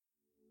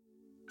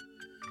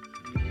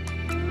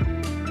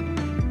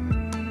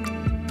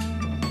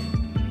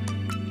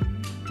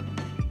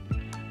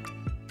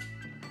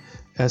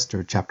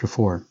Esther chapter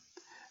 4.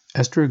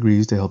 Esther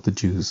agrees to help the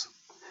Jews.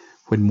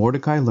 When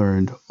Mordecai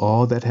learned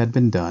all that had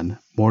been done,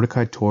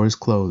 Mordecai tore his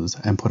clothes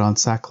and put on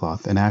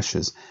sackcloth and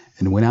ashes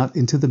and went out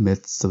into the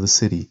midst of the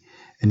city,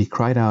 and he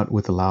cried out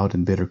with a loud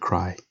and bitter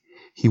cry.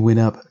 He went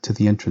up to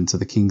the entrance of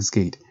the king's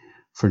gate,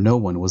 for no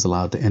one was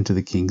allowed to enter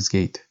the king's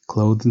gate,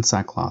 clothed in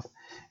sackcloth,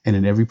 and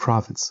in every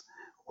province,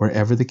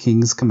 wherever the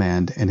king's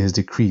command and his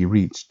decree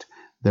reached,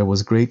 there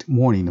was great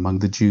mourning among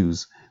the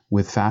Jews,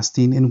 with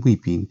fasting and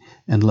weeping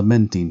and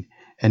lamenting,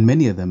 and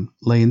many of them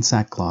lay in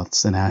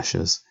sackcloths and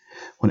ashes.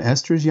 When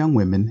Esther's young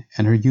women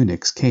and her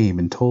eunuchs came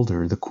and told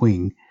her the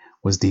queen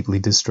was deeply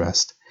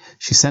distressed,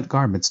 she sent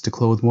garments to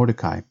clothe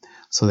Mordecai,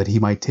 so that he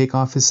might take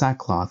off his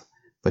sackcloth,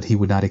 but he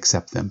would not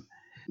accept them.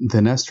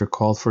 Then Esther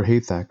called for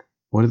Hathach,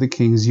 one of the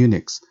king's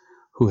eunuchs,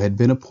 who had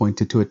been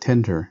appointed to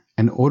attend her,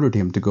 and ordered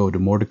him to go to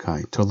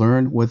Mordecai to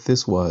learn what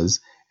this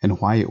was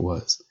and why it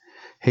was.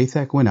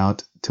 Hathach went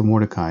out to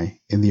Mordecai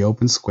in the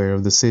open square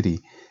of the city,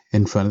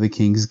 in front of the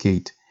king's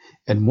gate,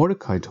 and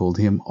Mordecai told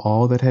him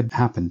all that had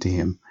happened to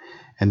him,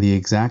 and the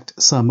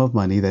exact sum of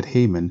money that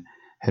Haman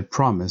had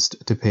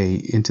promised to pay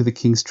into the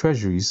king's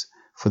treasuries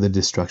for the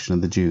destruction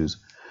of the Jews.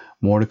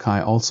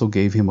 Mordecai also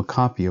gave him a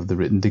copy of the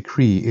written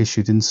decree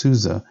issued in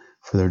Susa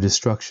for their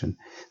destruction,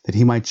 that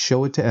he might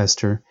show it to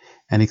Esther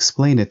and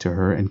explain it to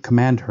her and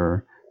command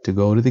her to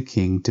go to the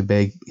king to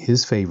beg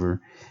his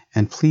favor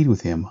and plead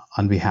with him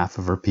on behalf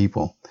of her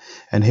people.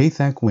 And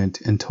Hathach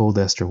went and told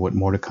Esther what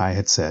Mordecai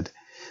had said.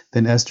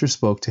 Then Esther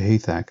spoke to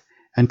Hathach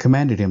and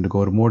commanded him to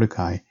go to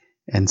Mordecai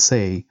and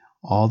say,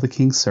 all the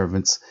king's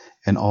servants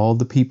and all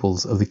the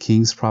peoples of the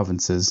king's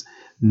provinces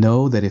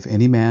know that if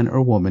any man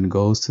or woman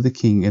goes to the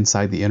king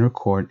inside the inner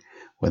court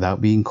without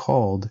being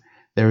called,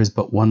 there is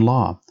but one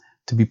law,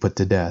 to be put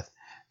to death,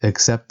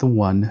 except the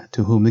one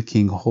to whom the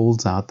king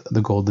holds out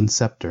the golden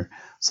scepter,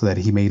 so that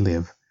he may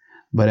live.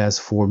 But as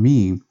for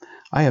me,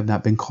 I have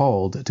not been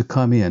called to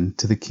come in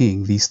to the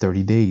king these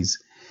 30 days.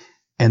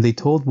 And they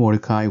told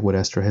Mordecai what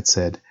Esther had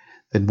said.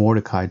 Then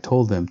Mordecai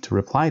told them to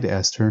reply to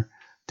Esther,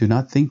 do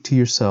not think to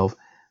yourself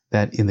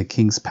that in the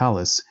king's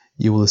palace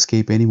you will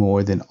escape any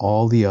more than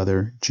all the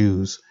other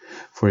Jews.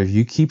 For if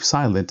you keep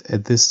silent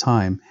at this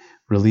time,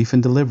 relief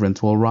and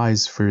deliverance will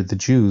arise for the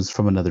Jews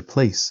from another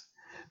place.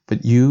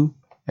 But you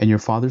and your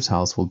father's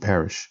house will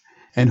perish.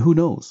 And who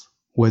knows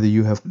whether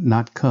you have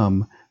not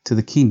come to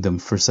the kingdom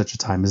for such a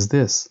time as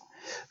this?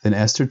 Then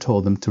Esther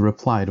told them to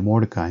reply to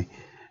Mordecai,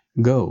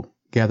 go,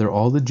 gather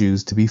all the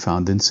Jews to be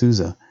found in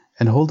Susa,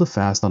 and hold a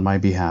fast on my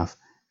behalf,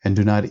 and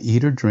do not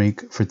eat or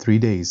drink for 3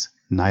 days,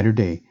 night or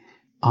day.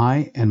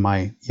 I and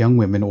my young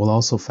women will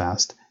also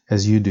fast,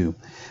 as you do.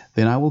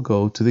 Then I will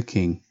go to the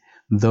king,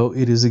 though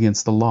it is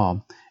against the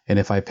law, and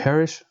if I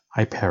perish,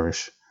 I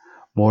perish.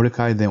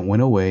 Mordecai then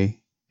went away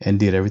and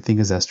did everything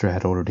as Esther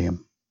had ordered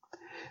him.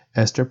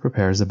 Esther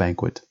prepares a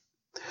banquet.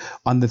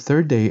 On the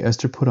 3rd day,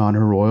 Esther put on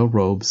her royal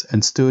robes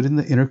and stood in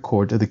the inner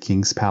court of the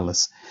king's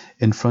palace,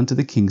 in front of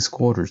the king's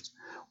quarters,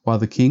 while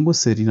the king was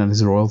sitting on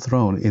his royal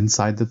throne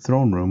inside the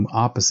throne room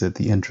opposite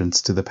the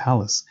entrance to the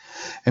palace.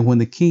 And when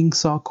the king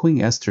saw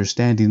Queen Esther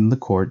standing in the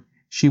court,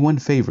 she won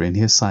favor in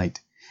his sight,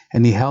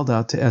 and he held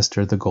out to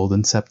Esther the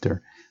golden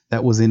scepter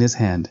that was in his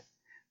hand.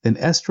 Then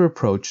Esther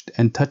approached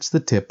and touched the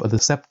tip of the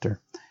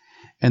scepter.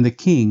 And the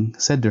king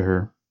said to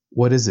her,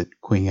 what is it,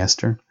 Queen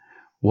Esther?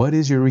 What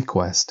is your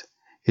request?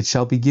 It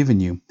shall be given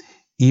you,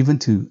 even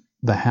to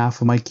the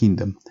half of my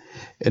kingdom.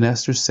 And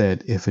Esther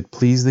said, if it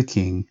please the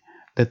king,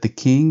 let the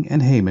king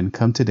and Haman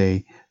come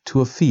today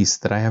to a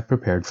feast that I have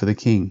prepared for the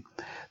king.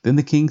 Then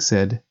the king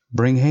said,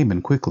 bring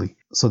Haman quickly,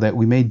 so that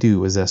we may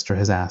do as Esther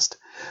has asked.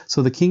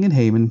 So the king and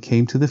Haman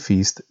came to the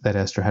feast that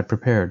Esther had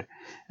prepared.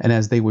 And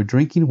as they were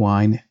drinking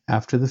wine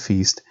after the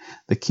feast,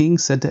 the king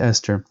said to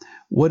Esther,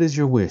 what is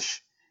your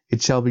wish?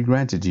 It shall be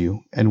granted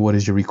you. And what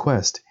is your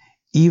request?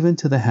 Even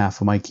to the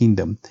half of my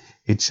kingdom,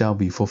 it shall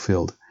be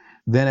fulfilled.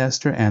 Then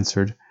Esther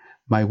answered,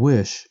 my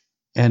wish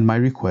and my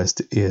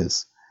request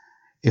is,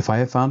 if I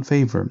have found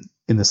favor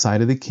in the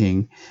sight of the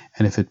king,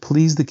 and if it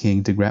please the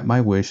king to grant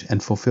my wish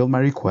and fulfill my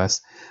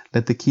request,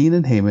 let the king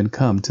and Haman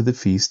come to the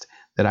feast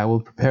that I will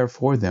prepare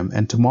for them,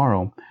 and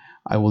tomorrow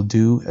I will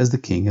do as the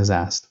king has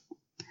asked.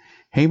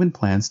 Haman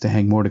plans to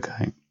hang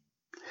Mordecai.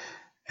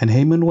 And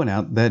Haman went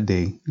out that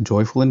day,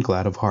 joyful and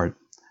glad of heart.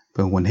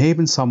 But when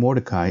Haman saw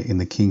Mordecai in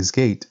the king's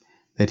gate,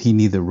 that he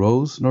neither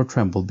rose nor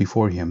trembled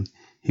before him,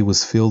 he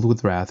was filled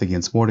with wrath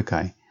against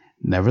Mordecai.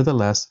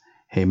 Nevertheless,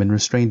 Haman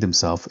restrained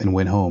himself and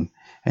went home.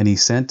 And he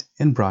sent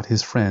and brought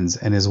his friends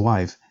and his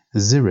wife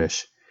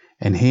Zeresh.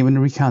 And Haman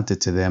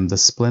recounted to them the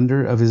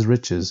splendor of his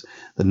riches,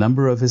 the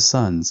number of his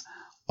sons,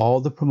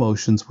 all the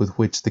promotions with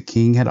which the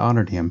king had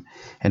honored him,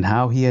 and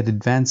how he had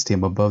advanced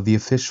him above the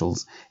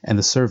officials and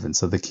the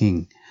servants of the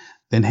king.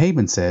 Then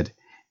Haman said,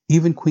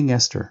 even Queen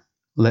Esther,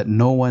 let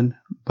no one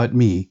but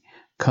me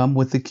come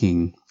with the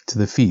king to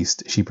the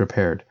feast she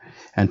prepared.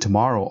 And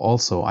tomorrow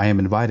also I am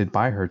invited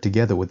by her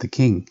together with the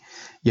king.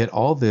 Yet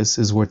all this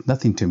is worth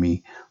nothing to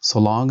me, so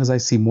long as I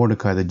see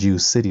Mordecai the Jew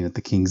sitting at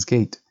the king's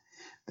gate.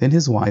 Then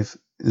his wife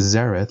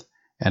Zeresh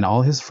and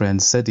all his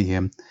friends said to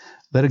him,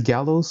 let a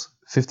gallows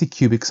 50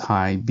 cubits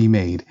high be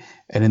made,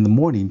 and in the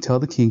morning tell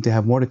the king to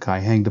have Mordecai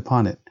hanged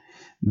upon it.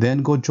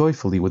 Then go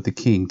joyfully with the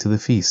king to the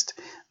feast.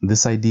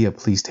 This idea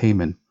pleased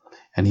Haman,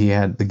 and he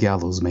had the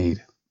gallows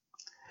made.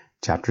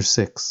 Chapter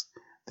 6.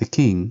 The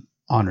king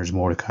honors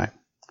Mordecai.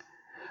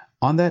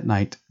 On that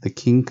night the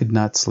king could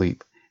not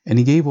sleep, and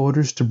he gave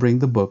orders to bring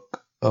the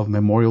book of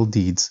memorial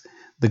deeds,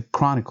 the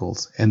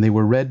chronicles, and they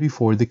were read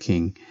before the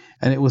king.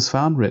 And it was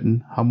found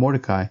written how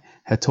Mordecai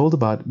had told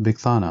about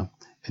Bigthana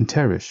and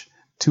Teresh,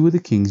 two of the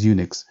king's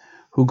eunuchs,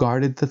 who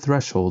guarded the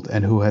threshold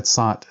and who had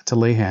sought to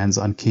lay hands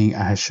on King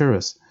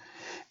Ahasuerus.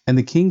 And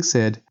the king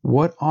said,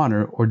 "What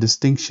honor or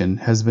distinction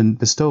has been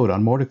bestowed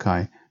on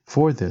Mordecai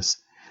for this?"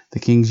 The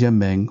king's young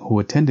men who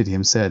attended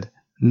him said,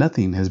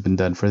 "Nothing has been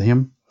done for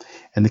him."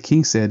 And the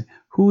king said,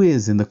 "Who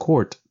is in the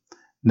court?"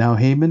 Now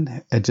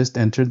Haman had just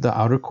entered the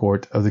outer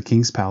court of the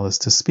king's palace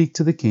to speak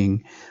to the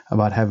king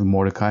about having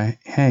Mordecai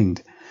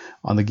hanged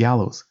on the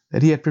gallows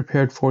that he had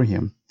prepared for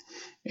him.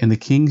 And the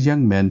king's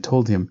young men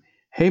told him,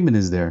 "Haman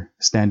is there,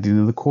 standing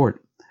in the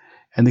court."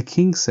 And the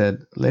king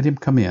said, "Let him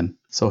come in."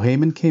 So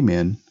Haman came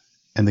in,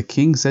 and the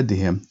king said to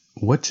him,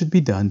 "What should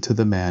be done to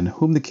the man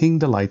whom the king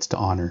delights to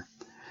honor?"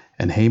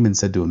 And Haman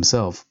said to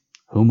himself,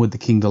 "Whom would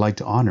the king delight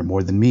to honor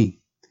more than me?"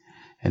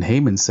 And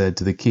Haman said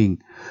to the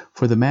king,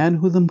 "For the man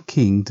whom the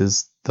king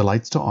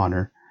delights to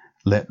honor,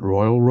 let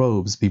royal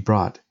robes be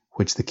brought,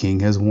 which the king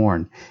has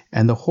worn,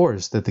 and the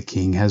horse that the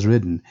king has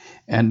ridden,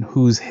 and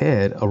whose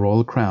head a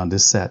royal crown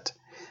is set.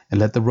 And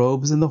let the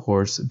robes and the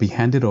horse be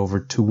handed over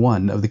to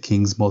one of the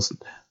king's most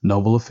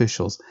noble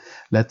officials.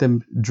 Let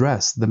them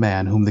dress the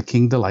man whom the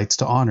king delights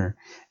to honor,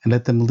 and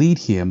let them lead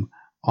him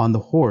on the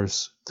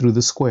horse through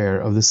the square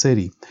of the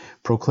city,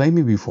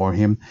 proclaiming before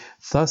him,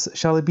 'Thus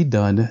shall it be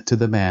done to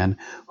the man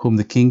whom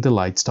the king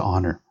delights to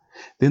honor.'"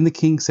 Then the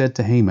king said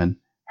to Haman,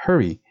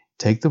 "Hurry,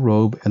 take the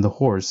robe and the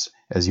horse,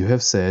 as you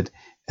have said,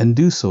 and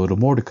do so to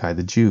Mordecai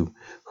the Jew,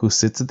 who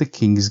sits at the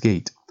king's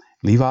gate.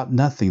 Leave out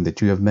nothing that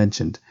you have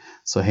mentioned."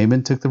 So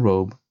Haman took the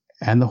robe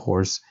and the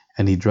horse,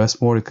 and he dressed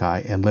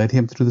Mordecai and led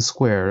him through the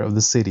square of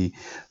the city,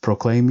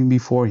 proclaiming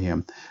before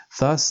him,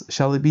 "Thus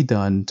shall it be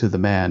done to the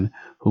man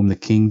whom the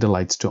king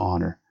delights to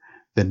honor."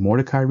 Then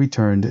Mordecai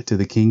returned to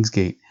the king's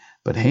gate,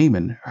 but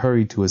Haman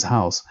hurried to his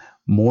house,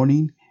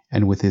 mourning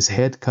and with his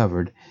head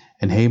covered.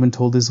 And Haman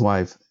told his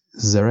wife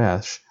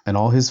Zeresh and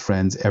all his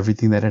friends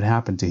everything that had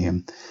happened to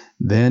him.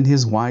 Then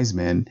his wise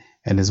men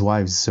and his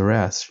wife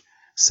Zeresh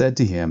said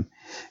to him,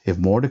 "If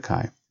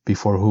Mordecai,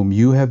 before whom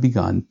you have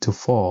begun to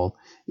fall,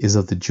 is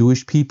of the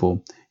Jewish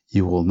people,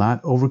 you will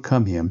not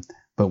overcome him,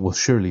 but will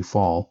surely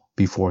fall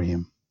before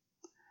him."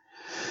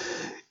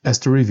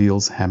 Esther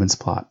reveals Haman's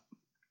plot.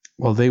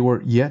 While they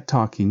were yet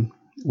talking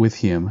with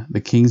him,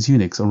 the king's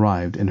eunuchs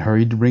arrived and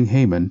hurried to bring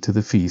Haman to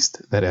the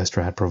feast that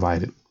Esther had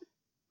provided.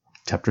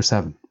 Chapter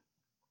 7.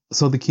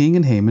 So the king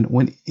and Haman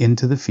went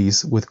into the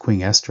feast with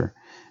Queen Esther.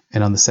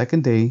 And on the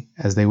second day,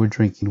 as they were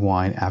drinking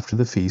wine after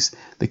the feast,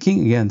 the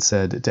king again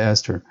said to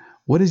Esther,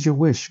 "What is your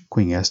wish,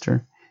 Queen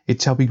Esther?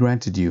 It shall be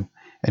granted you.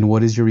 And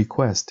what is your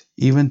request?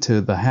 Even to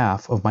the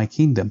half of my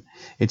kingdom,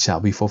 it shall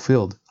be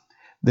fulfilled."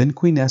 Then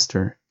Queen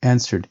Esther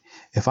answered,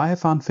 "If I have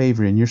found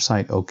favor in your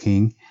sight, O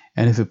king,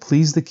 and if it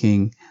please the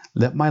king,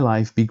 let my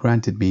life be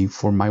granted me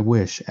for my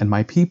wish, and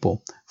my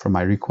people for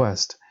my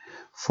request.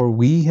 For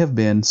we have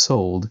been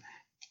sold,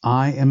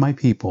 I and my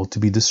people, to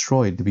be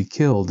destroyed, to be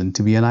killed, and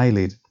to be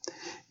annihilated.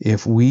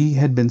 If we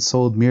had been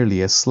sold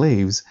merely as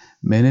slaves,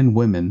 men and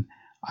women,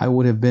 I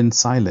would have been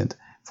silent,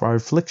 for our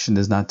affliction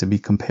is not to be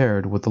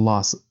compared with the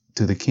loss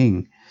to the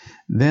king."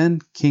 Then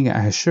King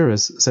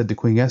Ahasuerus said to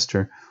Queen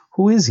Esther,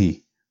 "Who is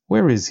he?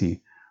 Where is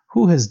he?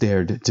 Who has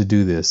dared to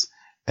do this?"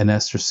 And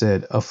Esther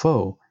said, "A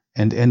foe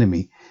and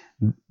enemy,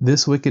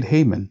 this wicked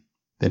Haman."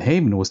 Then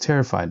Haman was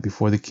terrified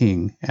before the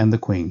king and the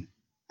queen.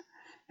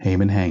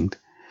 Haman hanged.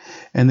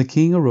 And the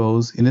king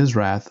arose in his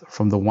wrath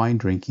from the wine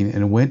drinking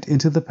and went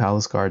into the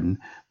palace garden.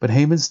 But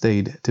Haman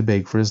stayed to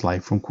beg for his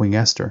life from Queen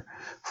Esther,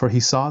 for he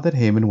saw that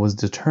Haman was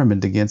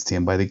determined against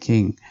him by the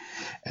king.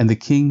 And the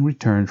king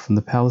returned from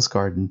the palace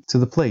garden to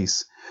the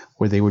place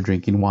where they were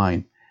drinking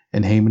wine.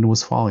 And Haman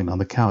was falling on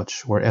the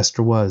couch where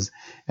Esther was.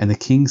 And the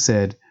king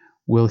said,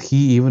 "Will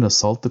he even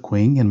assault the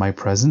queen in my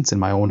presence in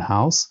my own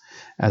house?"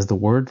 As the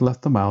word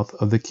left the mouth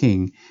of the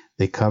king,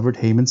 they covered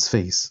Haman's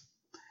face.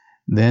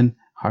 Then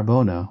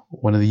Harbona,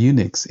 one of the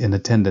eunuchs in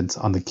attendance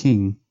on the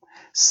king,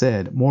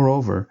 said,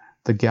 "Moreover,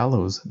 the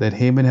gallows that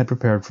Haman had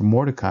prepared for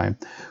Mordecai,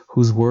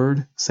 whose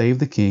word saved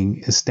the king,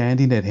 is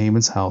standing at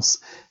Haman's house,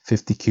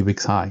 50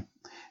 cubits high."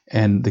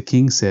 And the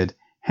king said,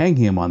 "Hang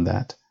him on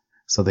that."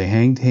 So they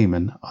hanged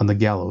Haman on the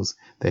gallows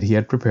that he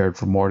had prepared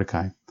for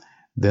Mordecai.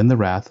 Then the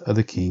wrath of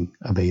the king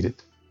abated.